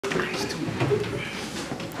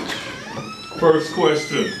First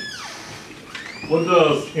question. What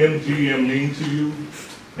does NGM mean to you?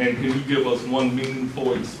 And can you give us one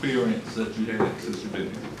meaningful experience that you had since you've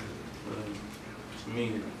been here? To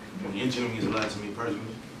me, NGM means a lot to me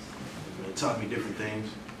personally. It taught me different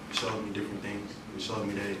things. It showed me different things. It showed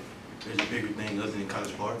me that there's a bigger thing other than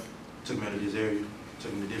College Park. It took me out of this area. It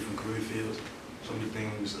took me to different career fields. So many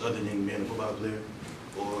things other than being a football player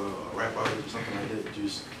or a rap artist or something like that.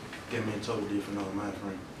 Just gave me a totally different mind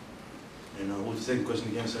frame. And what's the second question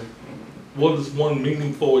again, sir? What is one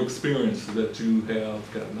meaningful experience that you have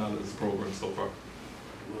gotten out of this program so far?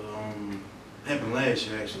 Well, it happened last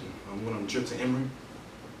year actually. I went on a trip to Emory.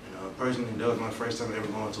 And personally, that was my first time ever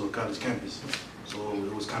going to a college campus. So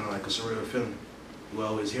it was kind of like a surreal feeling. You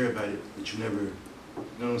always hear about it, but you never, you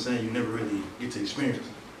know what I'm saying? You never really get to experience it.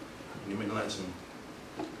 And it meant a lot to me.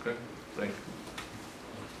 Okay, thank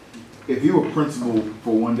you. If you were principal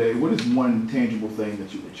for one day, what is one tangible thing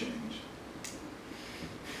that you would change?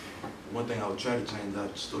 One thing I would try to change is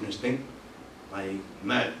how students think. Like,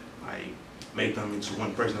 not like make them into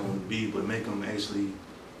one person they want to be, but make them actually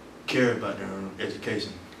care about their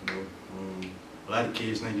education. You know, a lot of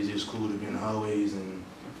kids think it's just cool to be in the hallways and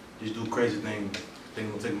just do crazy things.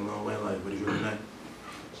 Think it's gonna take them a long way in life, but it's really not.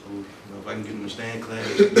 So, you know, if I can get them to stay in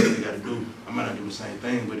class, do what they gotta do. I might not do the same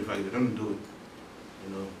thing, but if I get them to do it,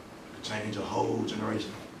 you know, it could change a whole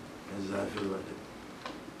generation. That's how I feel about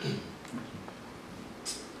that.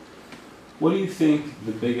 What do you think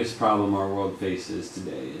the biggest problem our world faces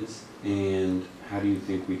today is, and how do you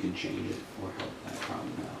think we can change it or help that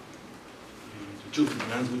problem out? The truth, to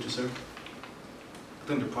be honest with you, sir, I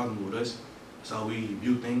think the problem with us is how we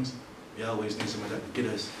view things. We always think somebody out to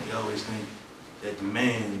get us. We always think that the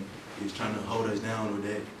man is trying to hold us down, or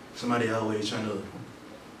that somebody always trying to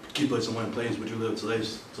keep us in one place, but you live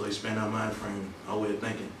to expand our mind frame, our way of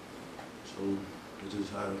thinking. So it's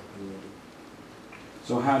just how we do it.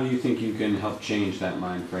 So how do you think you can help change that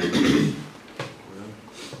mind frame? Well,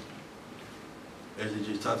 as I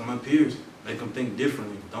just talked to my peers, make them think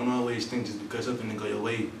differently. Don't always think just because something didn't go your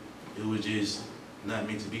way, it was just not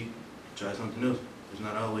meant to be. Try something else. It's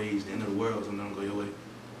not always the end of the world, something don't go your way.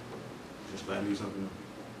 Just try to do something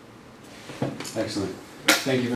else. Excellent. Thank you.